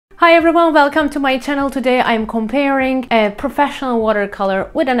Hi everyone, welcome to my channel. Today I'm comparing a professional watercolor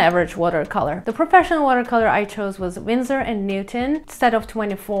with an average watercolor. The professional watercolor I chose was Winsor & Newton, set of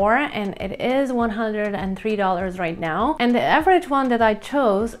 24, and it is $103 right now. And the average one that I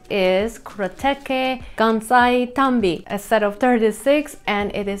chose is Kuretake GANSAI TAMBI, a set of 36,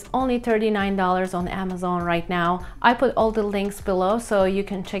 and it is only $39 on Amazon right now. I put all the links below so you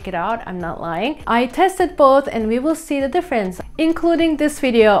can check it out, I'm not lying. I tested both and we will see the difference. Including this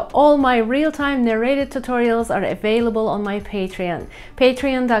video, all my real-time narrated tutorials are available on my Patreon,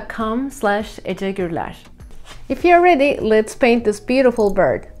 patreon.com/ecegürler. If you're ready, let's paint this beautiful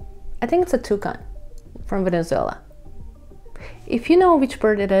bird. I think it's a toucan from Venezuela. If you know which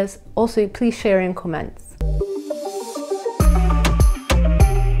bird it is, also please share in comments.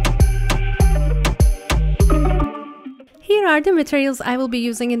 Here are the materials I will be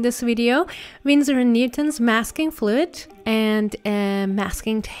using in this video. Winsor & Newton's masking fluid and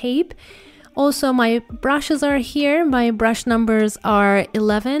masking tape. Also my brushes are here. My brush numbers are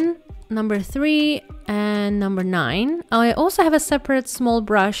 11, number 3 and number 9. I also have a separate small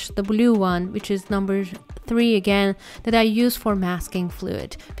brush, the blue one, which is number 3 again, that I use for masking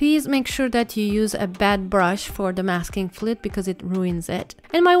fluid. Please make sure that you use a bad brush for the masking fluid because it ruins it.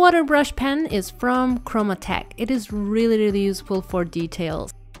 And my water brush pen is from Kuretake. It is really useful for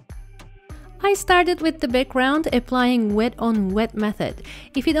details. I started with the background applying wet on wet method.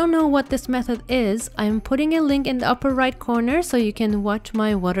 If you don't know what this method is, I'm putting a link in the upper right corner so you can watch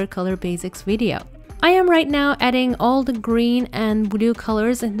my watercolor basics video. I am right now adding all the green and blue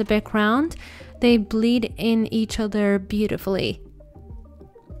colors in the background. They bleed in each other beautifully.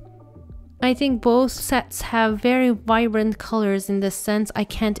 I think both sets have very vibrant colors in the sense I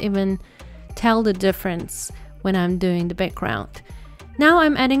can't even tell the difference when I'm doing the background. Now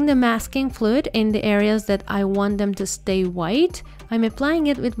I'm adding the masking fluid in the areas that I want them to stay white. I'm applying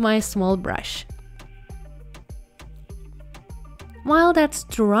it with my small brush. While that's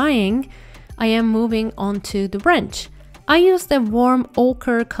drying, I am moving on to the branch. I used a warm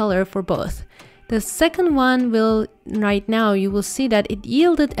ochre color for both. The second one right now you will see that it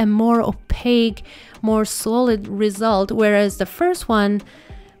yielded a more opaque, more solid result, whereas the first one,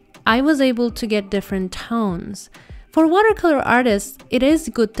 I was able to get different tones. For watercolor artists, it is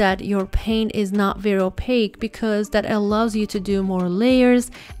good that your paint is not very opaque because that allows you to do more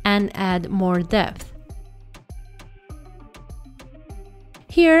layers and add more depth.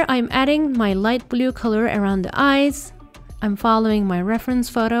 Here I'm adding my light blue color around the eyes. I'm following my reference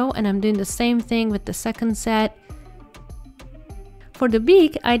photo and I'm doing the same thing with the second set. For the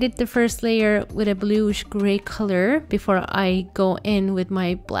beak, I did the first layer with a bluish gray color before I go in with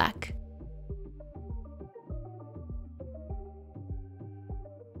my black.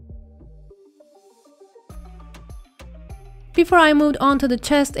 Before I moved on to the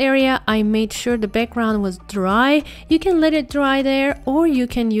chest area, I made sure the background was dry. You can let it dry there or you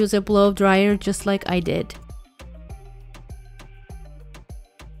can use a blow dryer just like I did.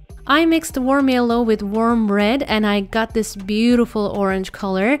 I mixed warm yellow with warm red and I got this beautiful orange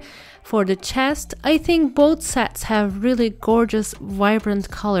color. For the chest, I think both sets have really gorgeous, vibrant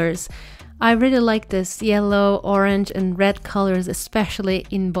colors. I really like this yellow, orange and red colors, especially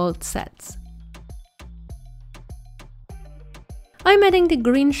in both sets. I'm adding the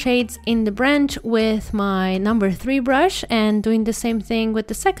green shades in the branch with my number 3 brush and doing the same thing with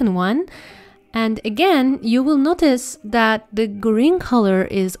the second one. And again, you will notice that the green color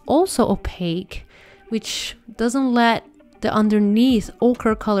is also opaque, which doesn't let the underneath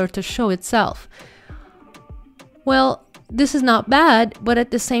ochre color to show itself. Well, this is not bad, but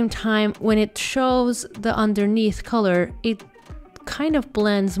at the same time, when it shows the underneath color, it kind of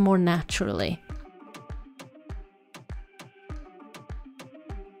blends more naturally.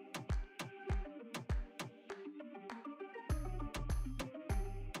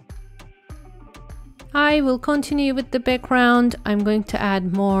 I will continue with the background. I'm going to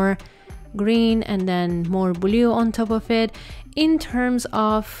add more green and then more blue on top of it. In terms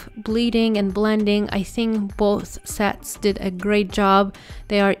of bleeding and blending, I think both sets did a great job.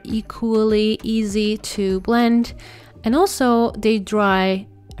 They are equally easy to blend and also they dry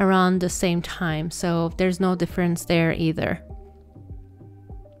around the same time, so there's no difference there either.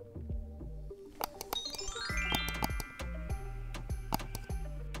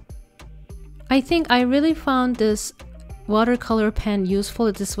 I think I really found this watercolor pen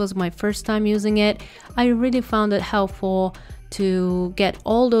useful. This was my first time using it. I really found it helpful to get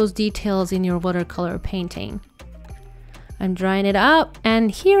all those details in your watercolor painting. I'm drying it up,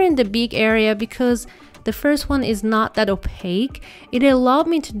 and here in the beak area, because the first one is not that opaque. It allowed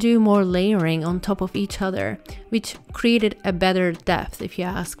me to do more layering on top of each other, which created a better depth if you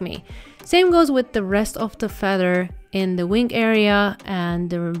ask me. Same goes with the rest of the feather in the wing area and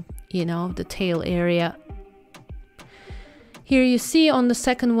the, the tail area. Here you see on the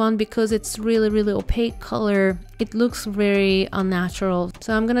second one, because it's really opaque color, it looks very unnatural.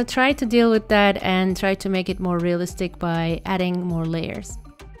 So I'm gonna try to deal with that and try to make it more realistic by adding more layers.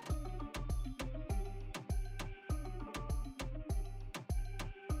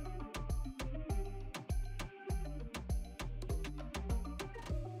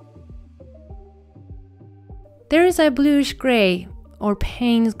 There is a bluish gray or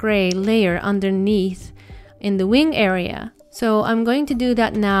Payne's gray layer underneath in the wing area. So I'm going to do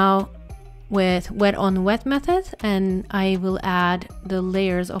that now with wet on wet method, and I will add the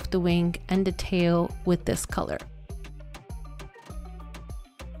layers of the wing and the tail with this color.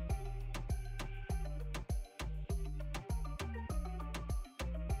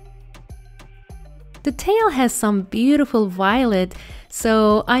 The tail has some beautiful violet,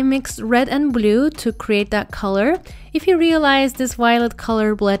 so I mixed red and blue to create that color. If you realize, this violet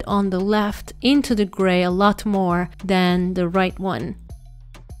color bled on the left into the gray a lot more than the right one.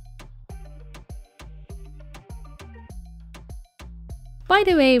 By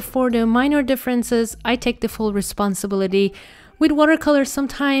the way, for the minor differences, I take the full responsibility. With watercolor,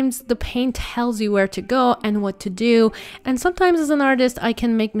 sometimes the paint tells you where to go and what to do, and sometimes as an artist I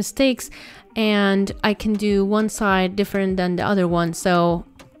can make mistakes and I can do one side different than the other one, so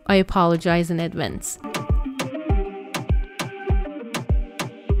I apologize in advance.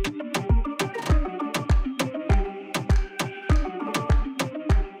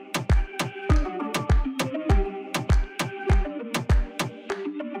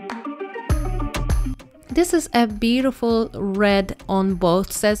 This is a beautiful red on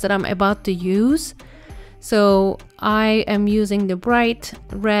both sets that I'm about to use. So I am using the bright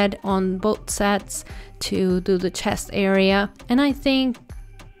red on both sets to do the chest area. And I think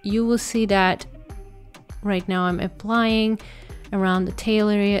you will see that right now I'm applying around the tail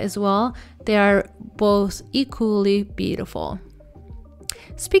area as well. They are both equally beautiful.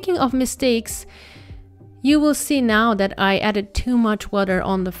 Speaking of mistakes, you will see now that I added too much water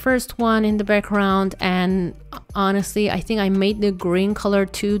on the first one in the background, and honestly I think I made the green color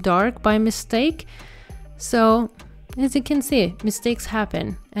too dark by mistake. So as you can see, mistakes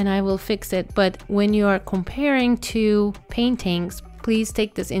happen and I will fix it, but when you are comparing two paintings, please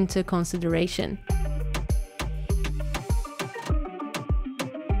take this into consideration.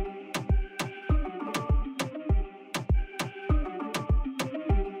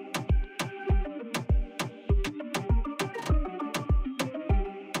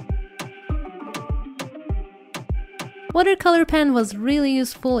 Watercolor pen was really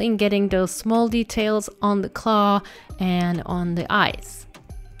useful in getting those small details on the claw and on the eyes.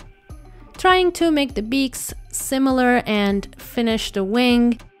 Trying to make the beaks similar and finish the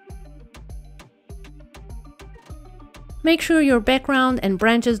wing. Make sure your background and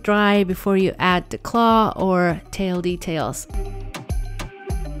branches dry before you add the claw or tail details.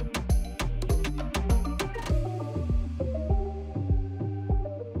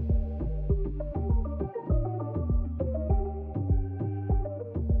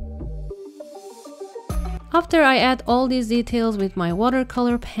 After I add all these details with my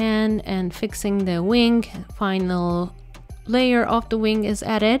watercolor pen and fixing the wing, final layer of the wing is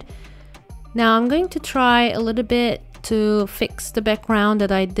added. Now I'm going to try a little bit to fix the background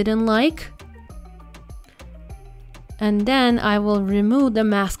that I didn't like. And then I will remove the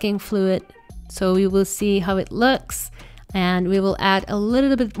masking fluid so you will see how it looks, and we will add a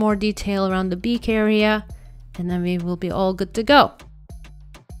little bit more detail around the beak area, and then we will be all good to go.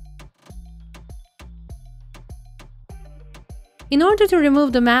 In order to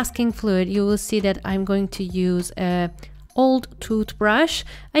remove the masking fluid, you will see that I'm going to use a old toothbrush.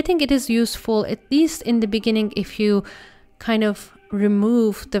 I think it is useful, at least in the beginning, if you kind of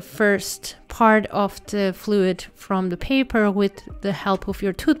remove the first part of the fluid from the paper with the help of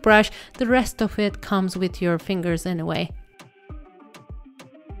your toothbrush. The rest of it comes with your fingers anyway.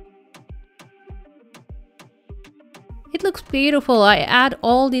 It looks beautiful. I add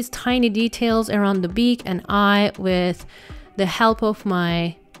all these tiny details around the beak and eye with the help of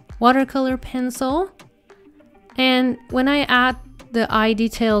my watercolor pencil. And when I add the eye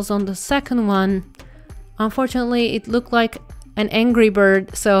details on the second one, unfortunately it looked like an angry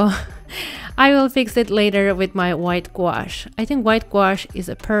bird, so I will fix it later with my white gouache. I think white gouache is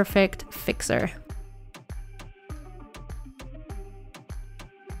a perfect fixer.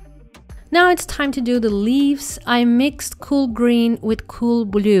 Now it's time to do the leaves. I mixed cool green with cool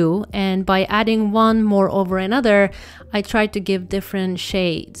blue, and by adding one more over another, I tried to give different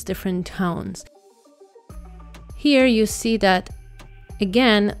shades, different tones. Here you see that,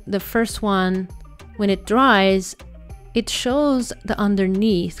 again, the first one, when it dries, it shows the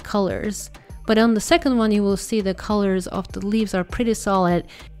underneath colors. But on the second one, you will see the colors of the leaves are pretty solid.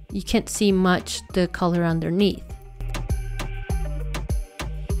 You can't see much the color underneath.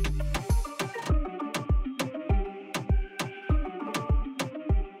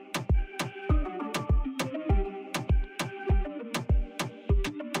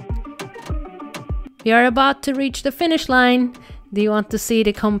 We are about to reach the finish line. Do you want to see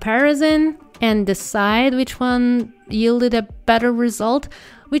the comparison and decide which one yielded a better result?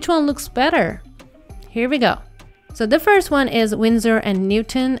 Which one looks better? Here we go. So the first one is Winsor and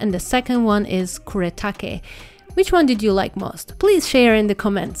Newton, and the second one is Kuretake. Which one did you like most? Please share in the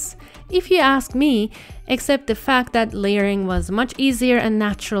comments. If you ask me, except the fact that layering was much easier and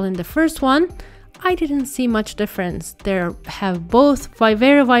natural in the first one, I didn't see much difference. They have both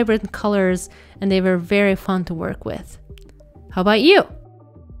very vibrant colors and they were very fun to work with. How about you?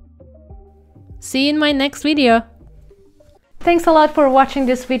 See you in my next video. Thanks a lot for watching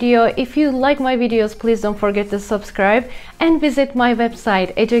this video. If you like my videos, please don't forget to subscribe and visit my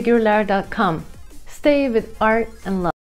website ecegürler.com. Stay with art and love.